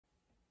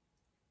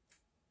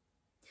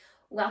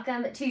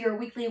Welcome to your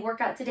weekly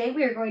workout. Today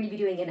we are going to be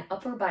doing an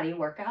upper body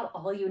workout.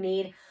 All you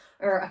need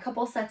are a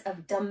couple sets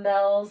of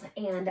dumbbells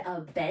and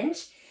a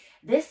bench.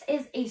 This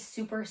is a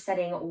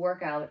supersetting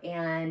workout,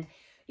 and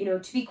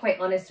to be quite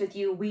honest with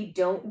you, we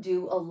don't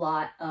do a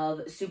lot of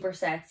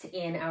supersets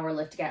in our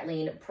Lift Get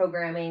Lean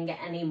programming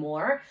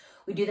anymore.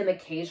 We do them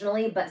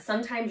occasionally, but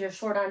sometimes you're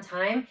short on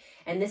time,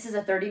 and this is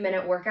a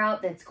 30-minute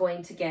workout that's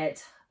going to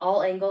get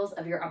all angles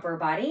of your upper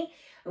body.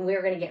 And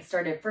we're going to get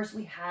started. First,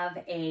 we have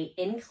a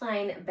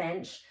incline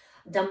bench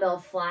dumbbell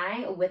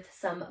fly with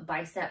some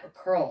bicep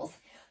curls.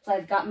 So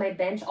I've got my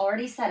bench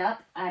already set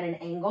up at an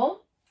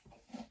angle.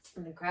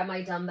 I'm going to grab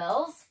my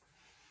dumbbells.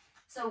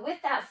 So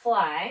with that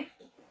fly,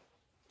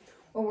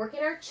 we're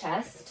working our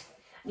chest.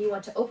 And you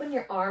want to open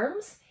your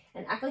arms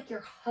and act like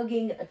you're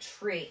hugging a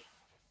tree.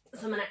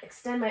 So I'm going to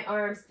extend my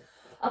arms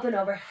up and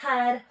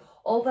overhead,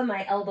 open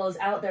my elbows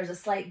out. There's a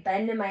slight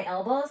bend in my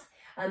elbows.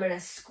 I'm going to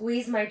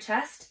squeeze my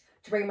chest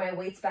to bring my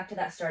weights back to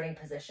that starting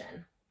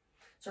position.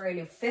 So we're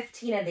gonna do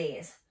 15 of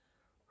these.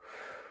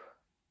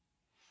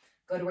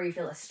 Go to where you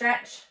feel a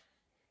stretch,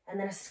 and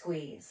then a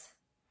squeeze.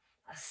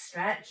 A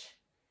stretch,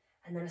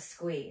 and then a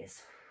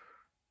squeeze.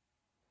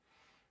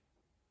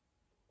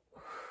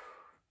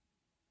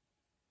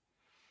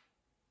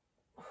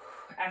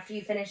 After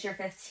you finish your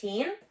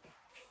 15,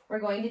 we're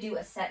going to do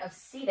a set of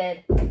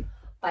seated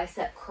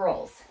bicep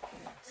curls.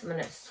 So I'm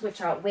gonna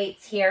switch out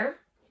weights here.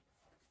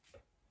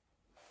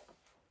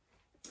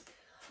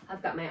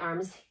 I've got my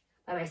arms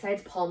by my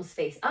sides, palms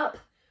face up.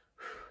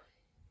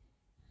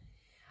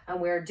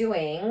 And we're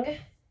doing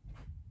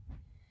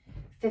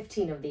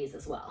 15 of these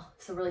as well.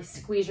 So really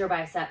squeeze your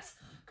biceps,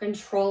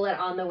 control it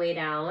on the way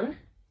down.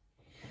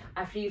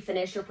 After you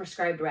finish your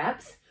prescribed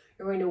reps,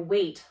 you're going to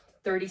wait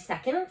 30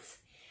 seconds,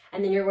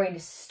 and then you're going to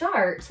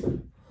start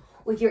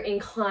with your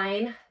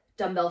incline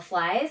dumbbell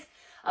flies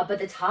up at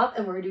the top,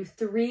 and we're gonna do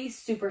 3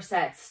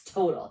 supersets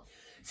total.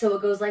 So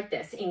it goes like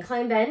this: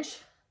 incline bench,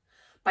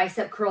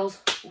 bicep curls,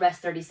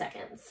 rest 30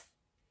 seconds.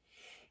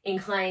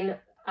 Incline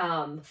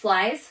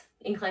flies,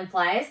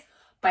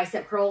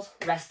 bicep curls,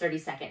 rest 30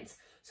 seconds.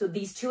 So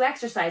these 2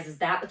 exercises,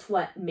 that's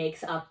what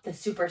makes up the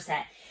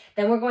superset.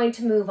 Then we're going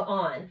to move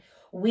on.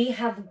 We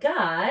have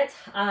got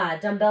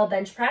dumbbell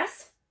bench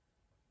press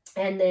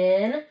and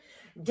then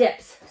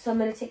dips. So I'm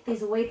gonna take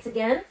these weights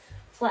again,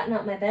 flatten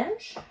out my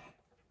bench.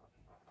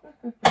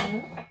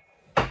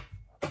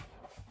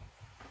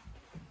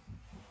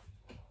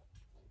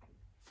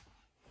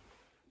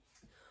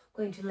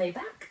 Going to lay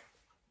back.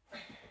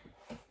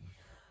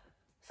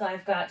 So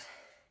I've got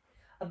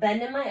a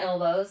bend in my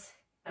elbows,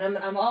 and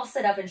I'm all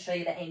set up and show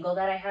you the angle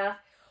that I have.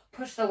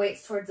 Push the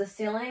weights towards the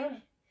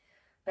ceiling,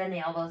 bend the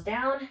elbows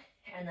down,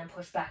 and then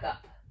push back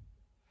up.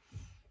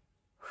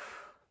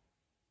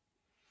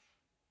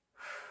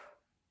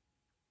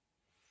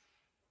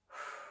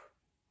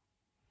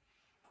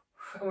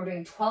 And we're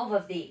doing 12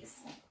 of these.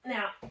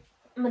 Now,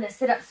 I'm gonna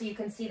sit up so you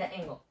can see the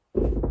angle.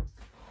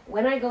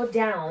 When I go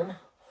down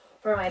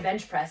for my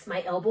bench press,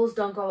 my elbows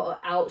don't go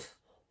out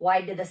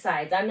wide to the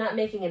sides. I'm not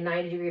making a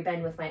 90-degree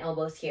bend with my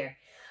elbows here.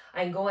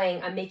 I'm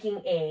making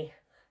a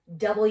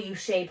W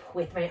shape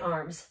with my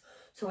arms.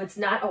 So it's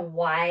not a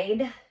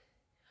wide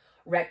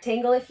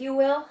rectangle, if you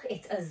will.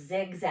 It's a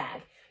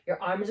zigzag.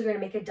 Your arms are going to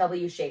make a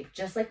W shape,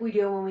 just like we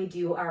do when we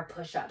do our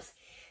push-ups.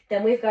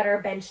 Then we've got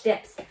our bench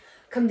dips.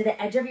 Come to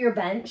the edge of your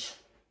bench.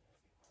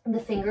 The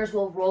fingers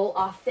will roll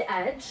off the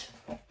edge.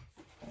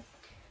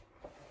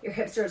 Your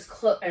hips are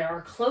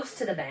close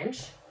to the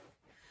bench,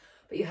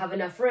 but you have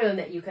enough room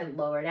that you can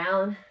lower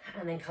down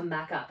and then come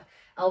back up.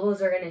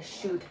 Elbows are going to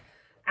shoot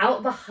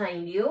out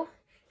behind you.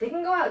 They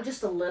can go out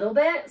just a little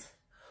bit,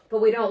 but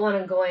we don't want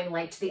them going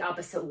like to the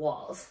opposite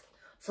walls.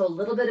 So a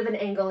little bit of an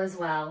angle as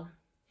well.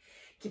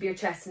 Keep your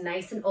chest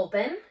nice and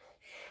open,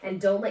 and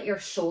don't let your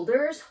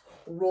shoulders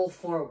roll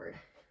forward.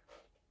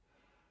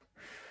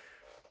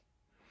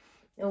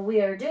 And we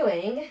are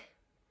doing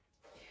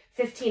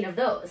 15 of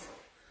those.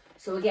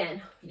 So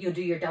again, you'll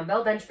do your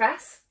dumbbell bench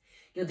press,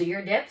 you'll do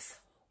your dips,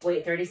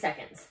 wait 30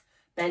 seconds.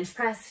 Bench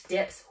press,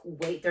 dips,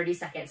 wait 30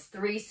 seconds.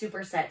 3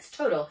 supersets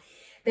total.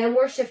 Then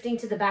we're shifting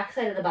to the back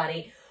side of the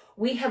body.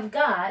 We have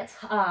got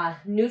a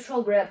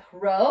neutral grip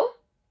row,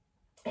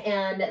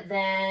 and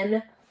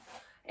then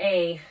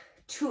a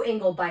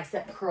 2-angle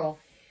bicep curl.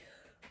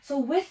 So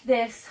with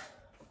this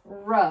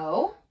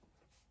row,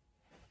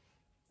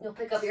 you'll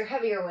pick up your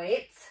heavier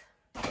weights.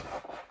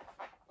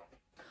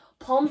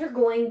 Palms are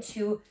going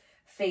to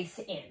face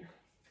in.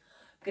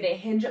 I'm gonna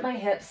hinge at my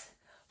hips,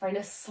 find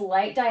a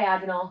slight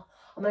diagonal.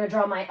 I'm gonna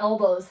draw my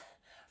elbows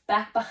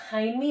back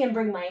behind me and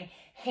bring my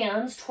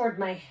hands toward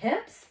my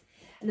hips,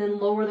 and then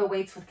lower the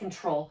weights with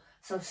control.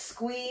 So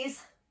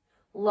squeeze,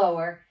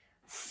 lower,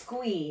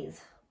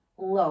 squeeze,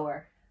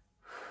 lower.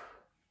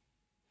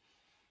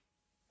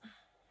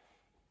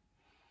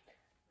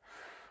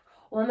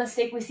 One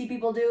mistake we see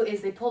people do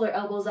is they pull their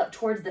elbows up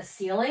towards the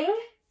ceiling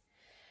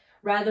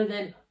rather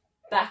than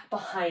back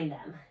behind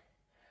them.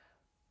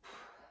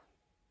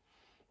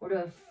 We're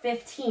doing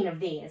 15 of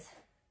these.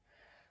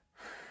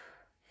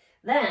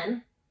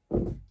 Then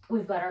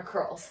we've got our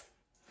curls.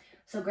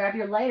 So grab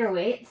your lighter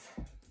weights.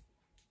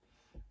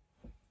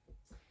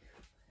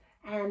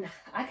 And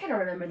I kind of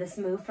remember this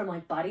move from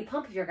like body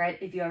pump, if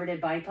you ever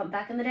did body pump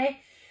back in the day.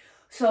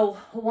 So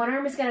one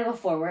arm is going to go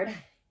forward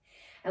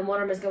and one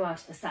arm is going out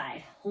to the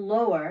side.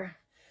 Lower,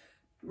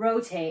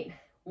 rotate,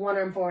 one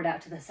arm forward out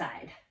to the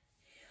side.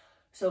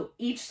 So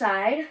each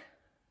side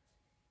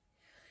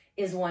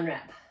is 1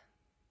 rep.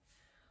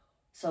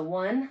 So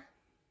 1,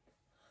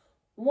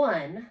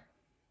 1,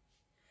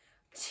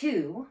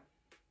 2,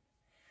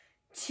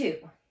 2.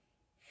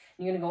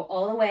 You're going to go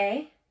all the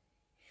way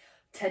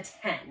to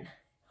 10.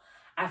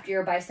 After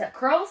your bicep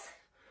curls,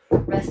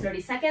 rest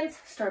 30 seconds,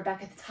 start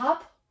back at the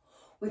top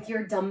with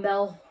your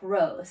dumbbell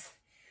rows.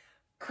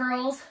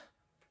 Curls,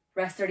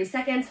 rest 30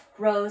 seconds,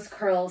 rows,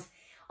 curls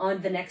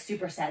on the next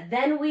superset.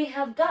 Then we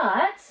have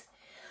got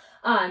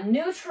a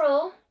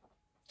neutral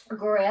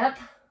grip,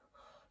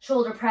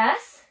 shoulder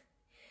press,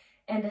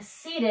 and a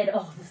seated,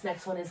 oh, this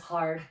next one is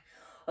hard.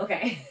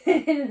 Okay,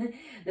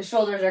 the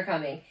shoulders are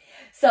coming.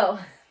 So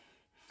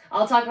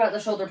I'll talk about the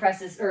shoulder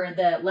presses or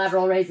the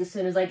lateral raise as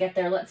soon as I get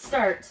there. Let's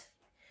start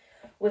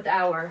with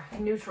our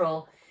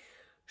neutral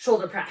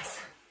shoulder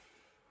press.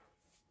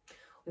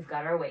 We've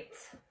got our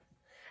weights.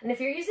 And if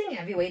you're using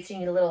heavy weights, you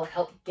need a little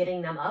help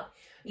getting them up.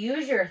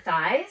 Use your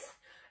thighs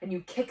and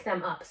you kick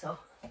them up. So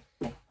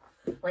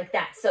like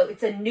that. So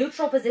it's a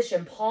neutral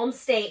position. Palms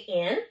stay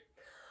in.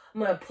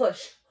 I'm going to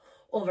push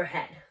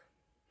overhead.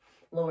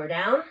 Lower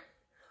down,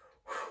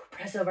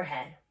 press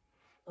overhead.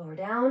 Lower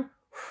down,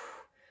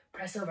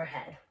 press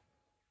overhead.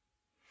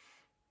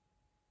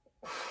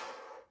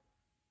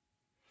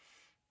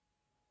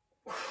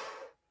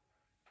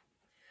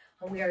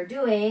 And we are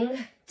doing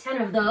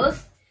 10 of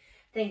those.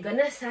 Thank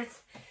goodness,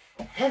 that's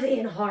heavy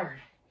and hard.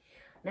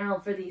 Now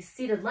for the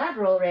seated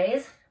lateral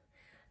raise,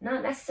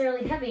 not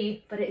necessarily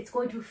heavy, but it's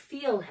going to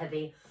feel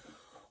heavy.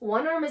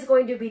 One arm is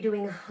going to be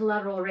doing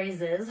lateral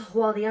raises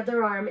while the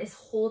other arm is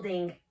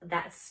holding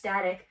that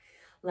static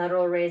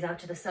lateral raise out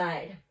to the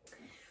side.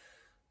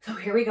 So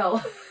here we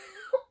go.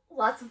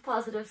 Lots of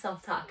positive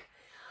self-talk.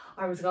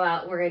 Arms go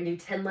out. We're going to do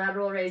 10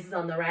 lateral raises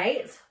on the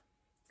right.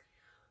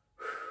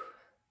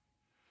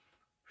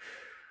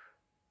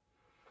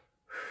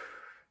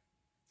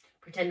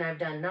 Pretend I've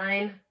done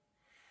 9,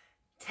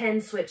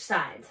 10, switch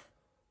sides.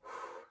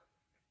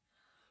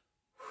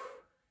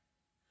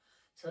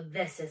 So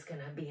this is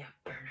gonna be a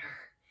burner.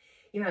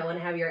 You might wanna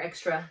have your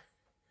extra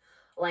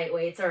light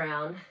weights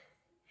around.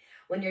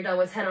 When you're done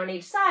with 10 on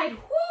each side,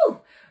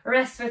 whoo,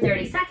 rest for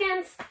 30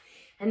 seconds,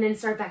 and then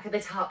start back at the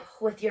top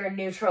with your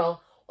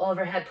neutral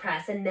overhead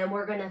press. And then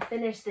we're gonna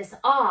finish this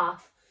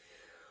off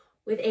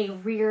with a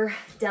rear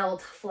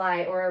delt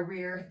fly or a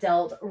rear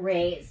delt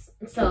raise.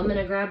 So I'm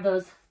gonna grab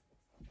those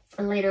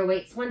lighter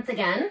weights once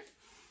again,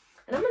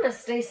 and I'm gonna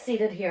stay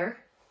seated here.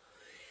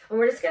 And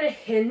we're just gonna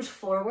hinge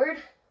forward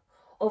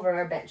over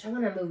our bench. I'm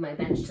gonna move my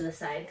bench to the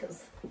side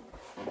because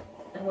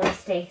I want to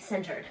stay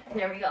centered.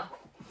 There we go.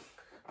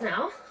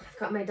 Now, I've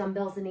got my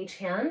dumbbells in each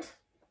hand.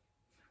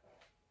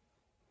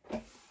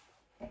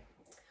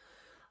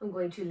 I'm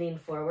going to lean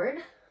forward.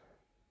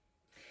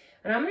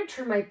 And I'm gonna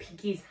turn my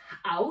pinkies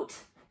out,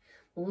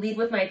 lead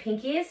with my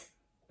pinkies,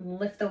 and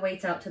lift the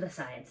weights out to the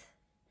sides.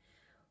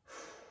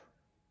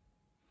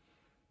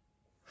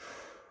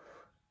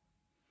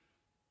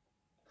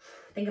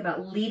 Think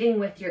about leading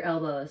with your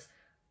elbows.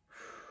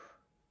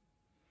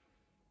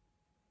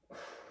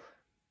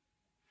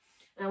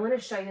 I want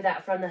to show you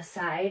that from the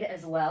side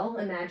as well.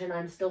 Imagine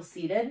I'm still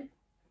seated.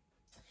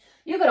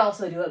 You could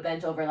also do it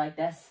bent over like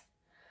this.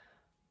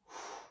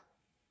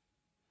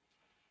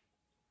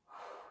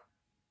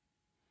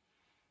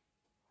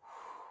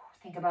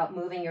 Think about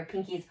moving your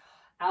pinkies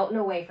out and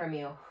away from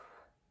you.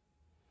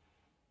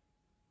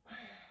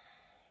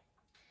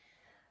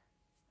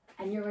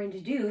 And you're going to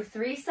do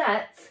 3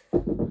 sets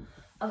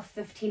of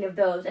 15 of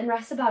those and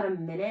rest about a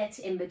minute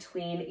in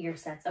between your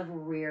sets of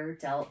rear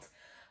delt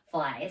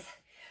flies.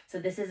 So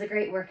this is a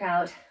great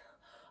workout.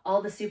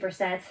 All the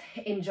supersets,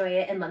 enjoy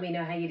it and let me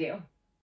know how you do.